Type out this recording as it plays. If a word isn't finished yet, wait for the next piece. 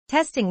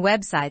Testing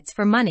websites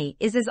for money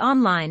is as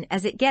online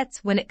as it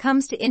gets when it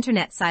comes to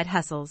internet side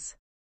hustles.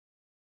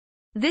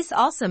 This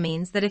also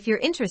means that if you're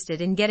interested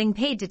in getting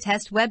paid to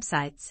test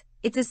websites,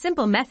 it's a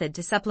simple method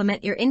to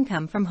supplement your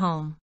income from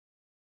home.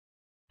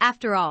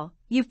 After all,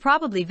 you've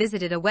probably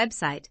visited a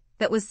website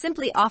that was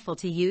simply awful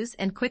to use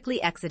and quickly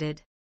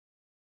exited.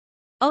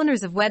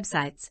 Owners of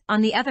websites,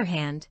 on the other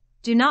hand,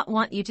 do not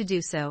want you to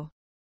do so.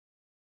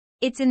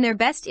 It's in their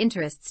best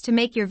interests to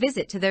make your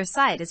visit to their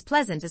site as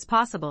pleasant as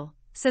possible,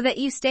 so that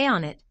you stay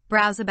on it,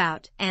 browse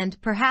about,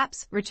 and,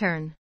 perhaps,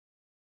 return.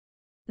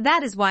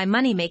 That is why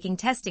money-making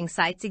testing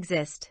sites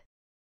exist.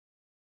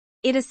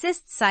 It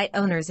assists site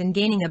owners in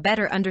gaining a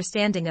better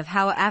understanding of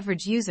how an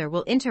average user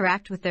will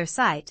interact with their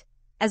site,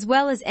 as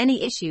well as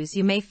any issues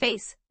you may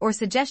face or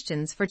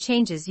suggestions for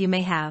changes you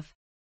may have.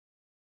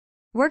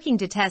 Working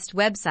to test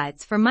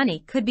websites for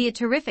money could be a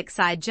terrific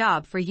side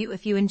job for you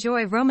if you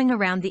enjoy roaming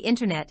around the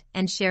internet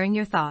and sharing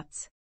your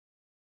thoughts.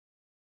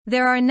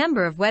 There are a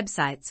number of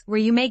websites where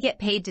you may get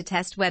paid to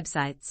test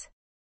websites.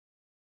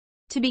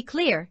 To be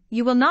clear,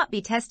 you will not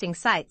be testing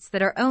sites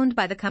that are owned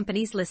by the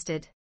companies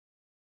listed.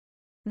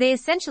 They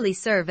essentially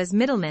serve as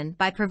middlemen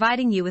by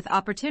providing you with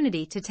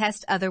opportunity to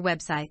test other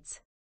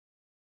websites.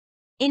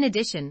 In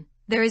addition,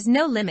 there is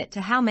no limit to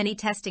how many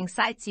testing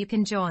sites you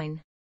can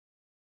join.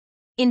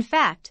 In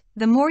fact,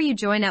 the more you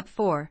join up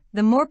for,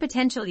 the more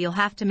potential you'll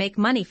have to make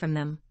money from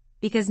them,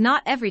 because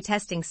not every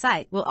testing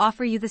site will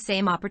offer you the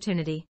same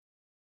opportunity.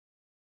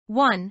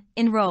 1.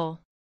 Enroll.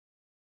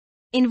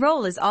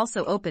 Enroll is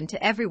also open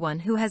to everyone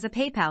who has a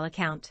PayPal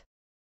account.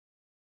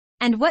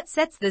 And what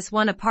sets this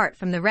one apart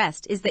from the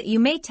rest is that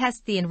you may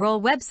test the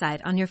Enroll website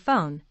on your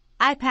phone,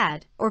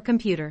 iPad, or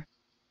computer.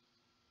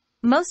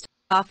 Most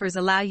offers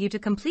allow you to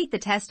complete the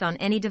test on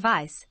any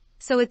device,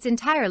 so it's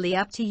entirely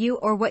up to you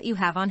or what you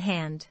have on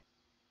hand.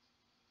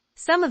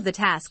 Some of the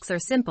tasks are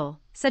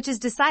simple, such as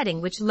deciding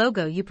which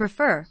logo you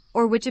prefer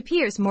or which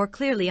appears more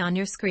clearly on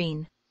your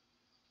screen.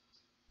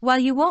 While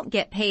you won't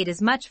get paid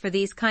as much for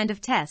these kind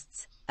of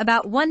tests,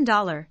 about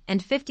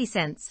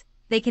 $1.50,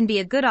 they can be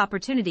a good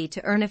opportunity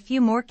to earn a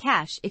few more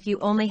cash if you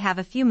only have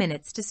a few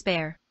minutes to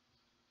spare.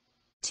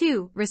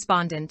 2.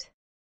 Respondent.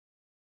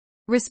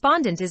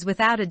 Respondent is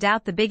without a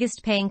doubt the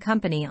biggest paying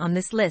company on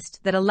this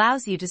list that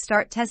allows you to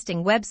start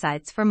testing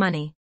websites for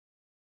money.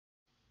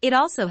 It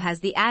also has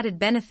the added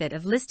benefit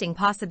of listing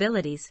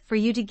possibilities for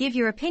you to give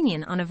your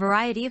opinion on a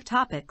variety of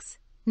topics,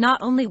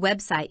 not only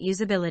website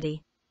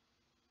usability.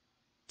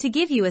 To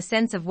give you a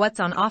sense of what's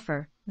on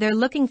offer, they're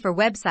looking for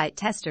website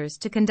testers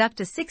to conduct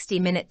a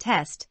 60-minute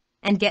test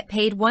and get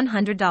paid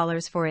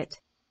 $100 for it.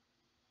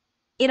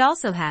 It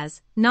also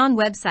has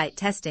non-website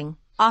testing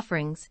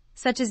offerings,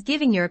 such as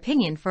giving your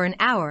opinion for an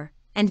hour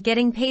and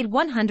getting paid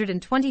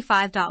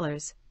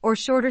 $125, or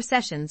shorter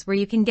sessions where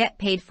you can get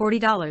paid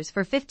 $40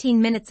 for 15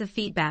 minutes of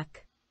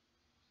feedback.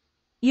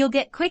 You'll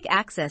get quick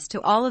access to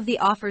all of the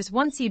offers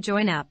once you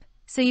join up,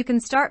 so you can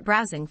start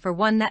browsing for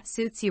one that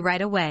suits you right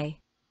away.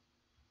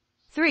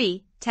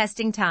 3.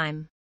 Testing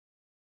time.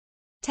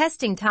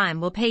 Testing time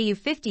will pay you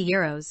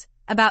 €50,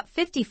 about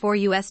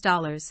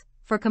 $54,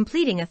 for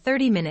completing a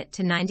 30-minute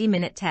to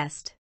 90-minute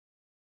test.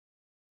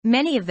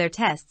 Many of their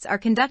tests are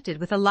conducted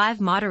with a live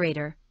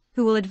moderator,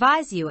 who will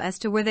advise you as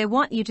to where they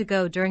want you to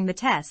go during the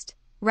test,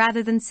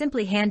 rather than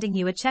simply handing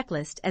you a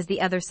checklist as the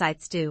other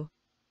sites do.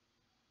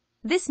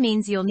 This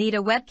means you'll need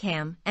a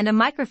webcam and a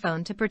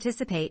microphone to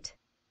participate.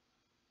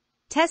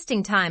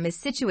 Testing time is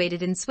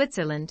situated in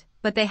Switzerland,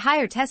 but they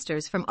hire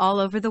testers from all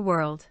over the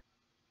world.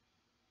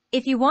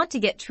 If you want to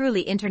get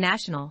truly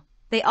international,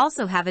 they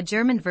also have a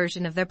German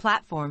version of their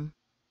platform.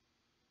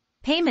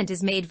 Payment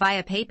is made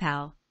via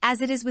PayPal,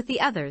 as it is with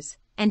the others,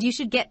 and you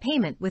should get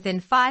payment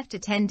within 5 to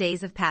 10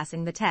 days of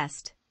passing the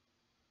test.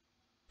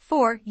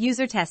 4.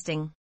 User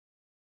testing.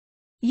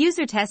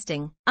 User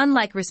testing,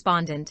 unlike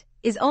Respondent,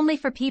 is only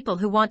for people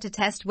who want to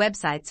test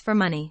websites for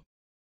money.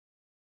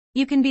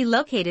 You can be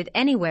located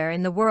anywhere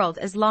in the world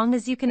as long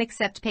as you can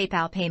accept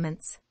PayPal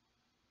payments.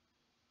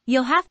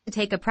 You'll have to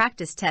take a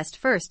practice test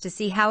first to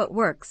see how it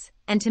works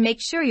and to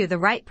make sure you're the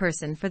right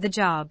person for the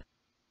job.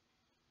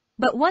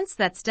 But once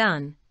that's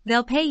done,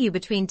 they'll pay you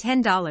between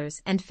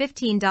 $10 and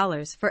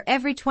 $15 for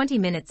every 20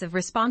 minutes of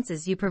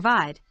responses you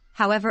provide.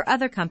 However,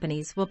 other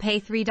companies will pay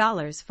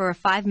 $3 for a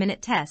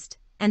 5-minute test,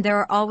 and there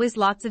are always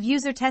lots of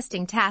user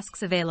testing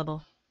tasks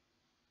available.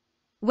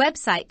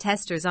 Website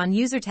testers on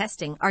user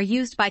testing are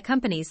used by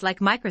companies like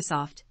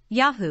Microsoft,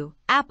 Yahoo,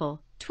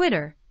 Apple,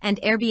 Twitter, and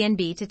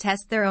Airbnb to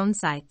test their own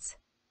sites.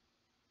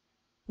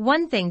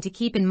 One thing to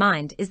keep in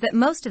mind is that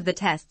most of the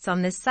tests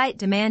on this site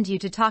demand you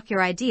to talk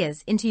your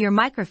ideas into your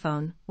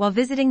microphone while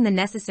visiting the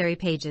necessary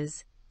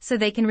pages, so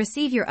they can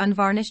receive your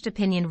unvarnished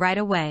opinion right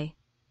away.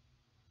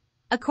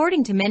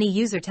 According to many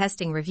user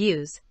testing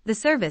reviews, the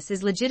service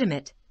is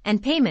legitimate,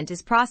 and payment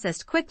is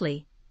processed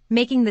quickly,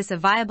 making this a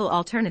viable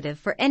alternative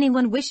for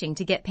anyone wishing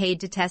to get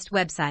paid to test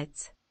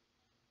websites.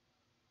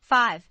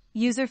 5.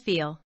 User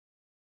feel.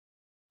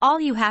 All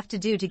you have to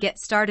do to get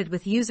started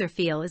with user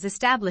feel is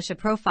establish a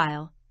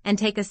profile and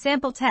take a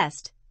sample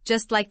test,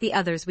 just like the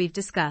others we've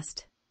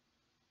discussed.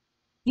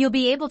 You'll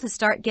be able to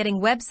start getting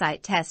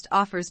website test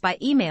offers by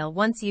email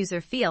once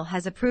user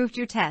has approved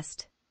your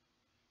test.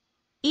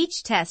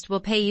 Each test will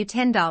pay you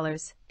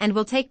 $10 and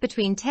will take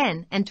between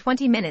 10 and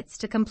 20 minutes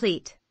to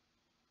complete.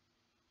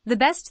 The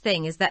best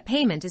thing is that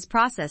payment is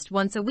processed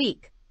once a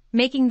week,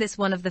 making this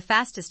one of the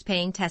fastest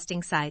paying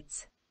testing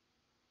sites.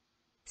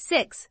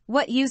 6.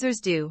 What users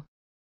do.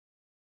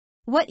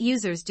 What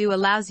users do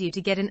allows you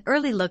to get an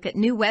early look at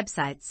new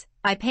websites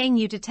by paying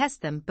you to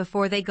test them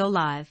before they go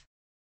live.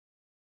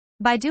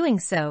 By doing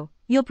so,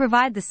 you'll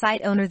provide the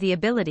site owner the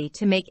ability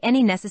to make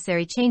any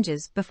necessary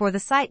changes before the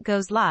site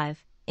goes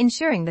live,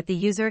 ensuring that the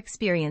user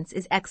experience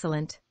is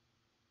excellent.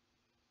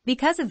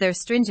 Because of their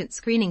stringent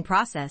screening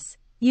process,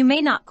 you may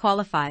not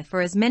qualify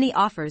for as many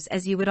offers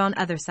as you would on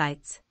other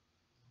sites.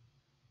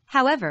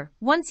 However,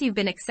 once you've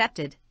been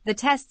accepted, the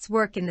tests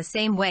work in the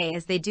same way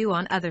as they do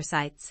on other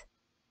sites.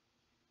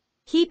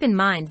 Keep in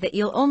mind that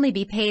you'll only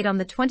be paid on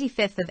the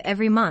 25th of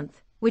every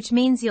month, which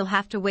means you'll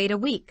have to wait a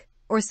week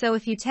or so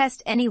if you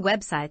test any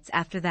websites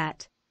after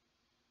that.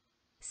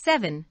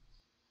 7.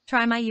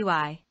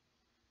 Trymyui.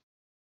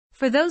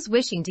 For those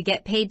wishing to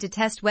get paid to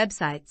test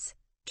websites,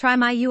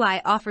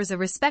 trymyui offers a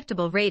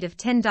respectable rate of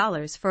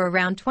 $10 for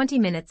around 20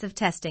 minutes of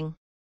testing.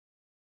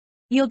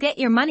 You'll get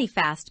your money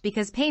fast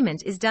because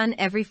payment is done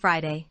every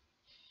Friday.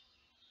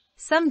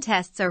 Some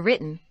tests are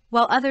written,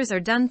 while others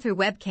are done through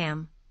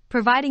webcam,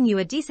 providing you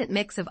a decent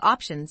mix of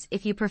options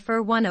if you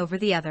prefer one over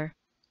the other.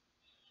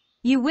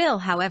 You will,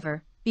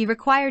 however, be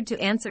required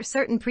to answer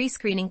certain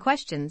pre-screening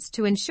questions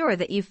to ensure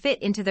that you fit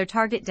into their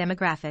target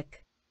demographic.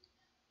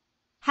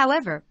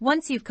 However,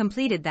 once you've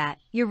completed that,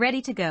 you're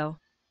ready to go.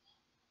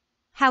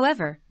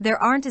 However,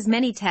 there aren't as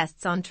many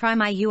tests on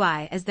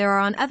trymyui as there are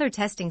on other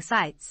testing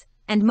sites,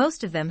 and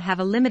most of them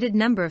have a limited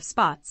number of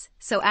spots,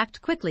 so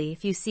act quickly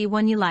if you see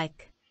one you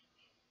like.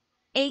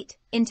 8.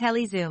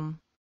 IntelliZoom.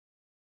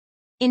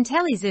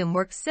 IntelliZoom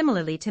works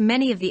similarly to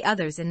many of the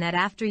others in that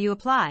after you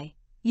apply,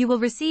 you will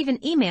receive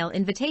an email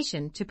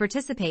invitation to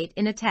participate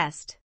in a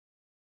test.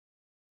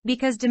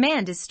 Because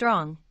demand is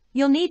strong,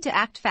 you'll need to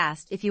act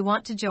fast if you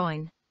want to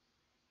join.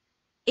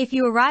 If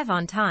you arrive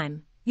on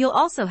time, you'll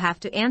also have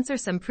to answer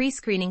some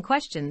pre-screening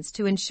questions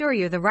to ensure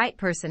you're the right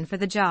person for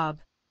the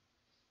job.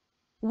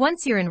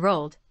 Once you're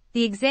enrolled,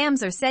 the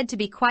exams are said to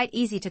be quite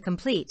easy to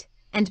complete,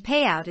 and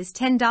payout is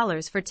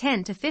 $10 for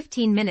 10 to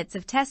 15 minutes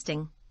of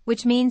testing,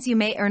 which means you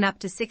may earn up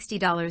to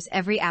 $60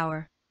 every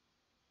hour.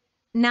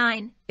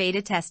 9.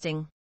 Beta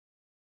testing.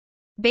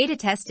 Beta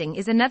testing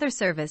is another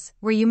service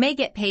where you may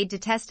get paid to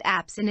test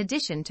apps in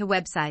addition to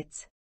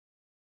websites.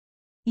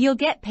 You'll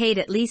get paid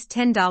at least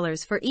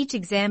 $10 for each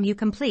exam you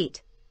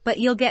complete, but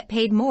you'll get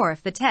paid more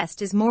if the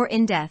test is more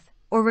in-depth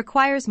or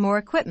requires more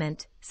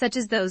equipment, such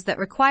as those that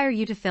require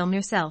you to film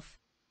yourself.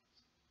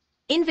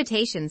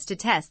 Invitations to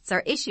tests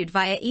are issued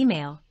via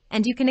email,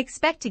 and you can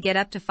expect to get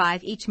up to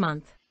 5 each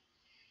month.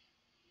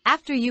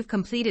 After you've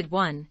completed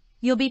one,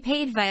 you'll be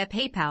paid via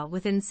PayPal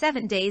within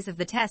 7 days of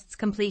the test's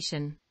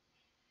completion.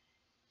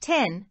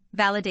 10.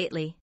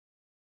 Validately.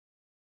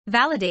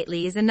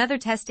 Validately is another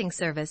testing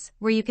service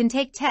where you can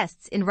take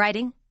tests in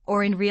writing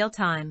or in real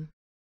time.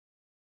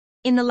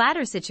 In the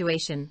latter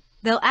situation,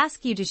 they'll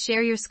ask you to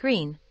share your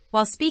screen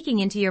while speaking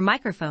into your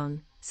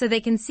microphone so they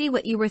can see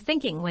what you were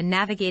thinking when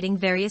navigating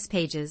various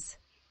pages.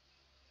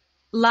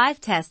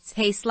 Live tests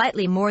pay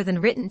slightly more than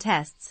written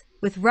tests,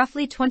 with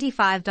roughly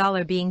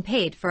 $25 being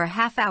paid for a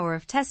half hour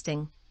of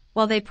testing,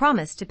 while they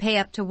promise to pay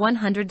up to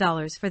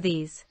 $100 for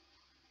these.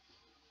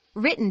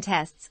 Written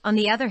tests, on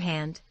the other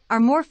hand, are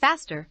more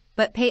faster,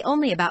 but pay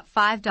only about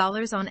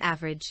 $5 on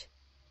average.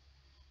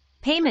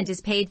 Payment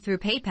is paid through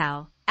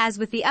PayPal, as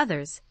with the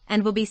others,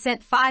 and will be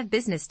sent 5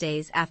 business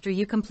days after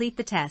you complete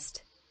the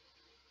test.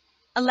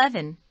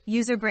 11.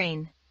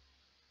 UserBrain.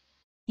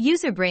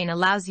 UserBrain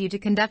allows you to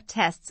conduct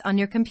tests on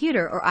your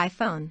computer or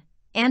iPhone.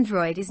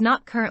 Android is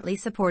not currently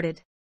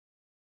supported.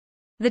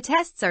 The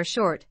tests are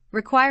short,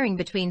 requiring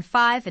between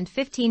 5 and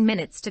 15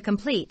 minutes to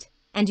complete,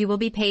 and you will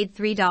be paid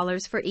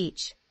 $3 for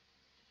each.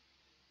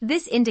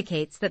 This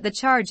indicates that the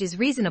charge is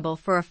reasonable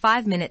for a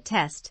 5-minute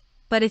test,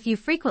 but if you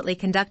frequently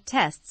conduct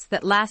tests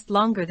that last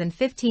longer than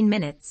 15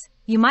 minutes,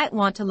 you might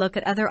want to look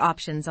at other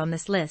options on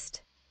this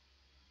list.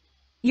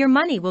 Your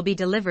money will be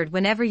delivered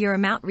whenever your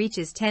amount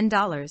reaches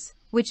 $10,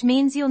 which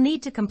means you'll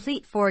need to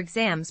complete 4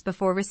 exams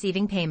before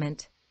receiving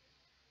payment.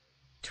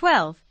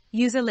 12.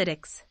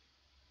 Userlytics.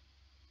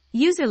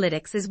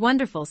 Userlytics is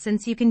wonderful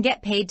since you can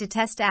get paid to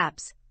test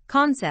apps,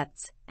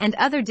 concepts, and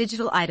other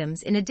digital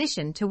items in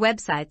addition to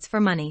websites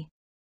for money.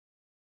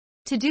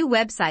 To do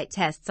website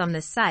tests on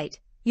this site,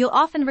 you'll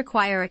often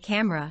require a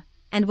camera,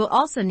 and will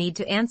also need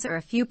to answer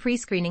a few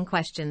pre-screening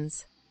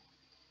questions.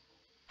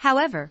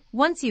 However,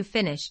 once you've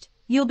finished,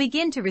 you'll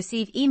begin to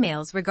receive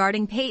emails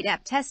regarding paid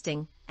app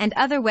testing and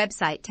other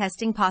website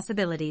testing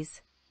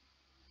possibilities.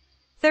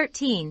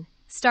 13.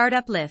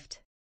 Startup Lift.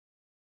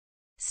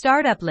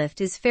 Startup Lift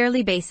is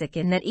fairly basic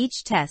in that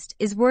each test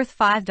is worth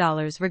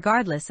 $5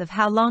 regardless of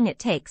how long it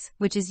takes,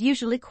 which is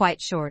usually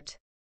quite short.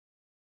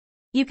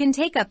 You can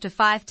take up to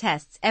 5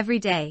 tests every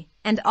day,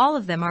 and all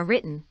of them are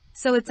written,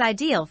 so it's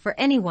ideal for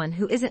anyone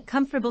who isn't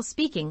comfortable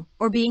speaking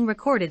or being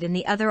recorded in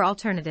the other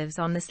alternatives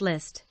on this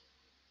list.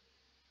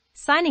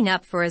 Signing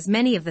up for as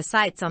many of the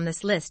sites on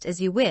this list as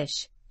you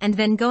wish, and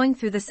then going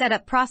through the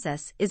setup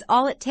process is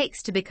all it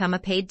takes to become a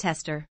paid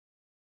tester.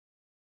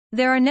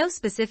 There are no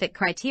specific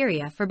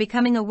criteria for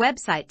becoming a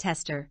website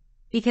tester,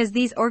 because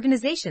these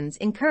organizations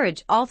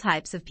encourage all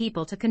types of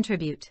people to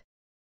contribute.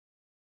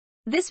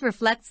 This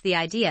reflects the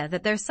idea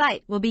that their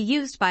site will be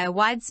used by a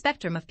wide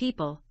spectrum of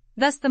people,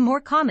 thus the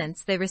more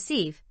comments they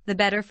receive, the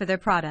better for their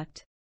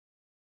product.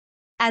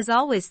 As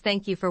always,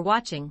 thank you for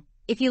watching.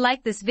 If you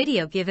like this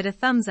video, give it a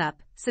thumbs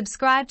up,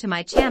 subscribe to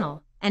my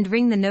channel, and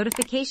ring the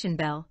notification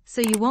bell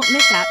so you won't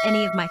miss out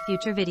any of my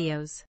future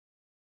videos.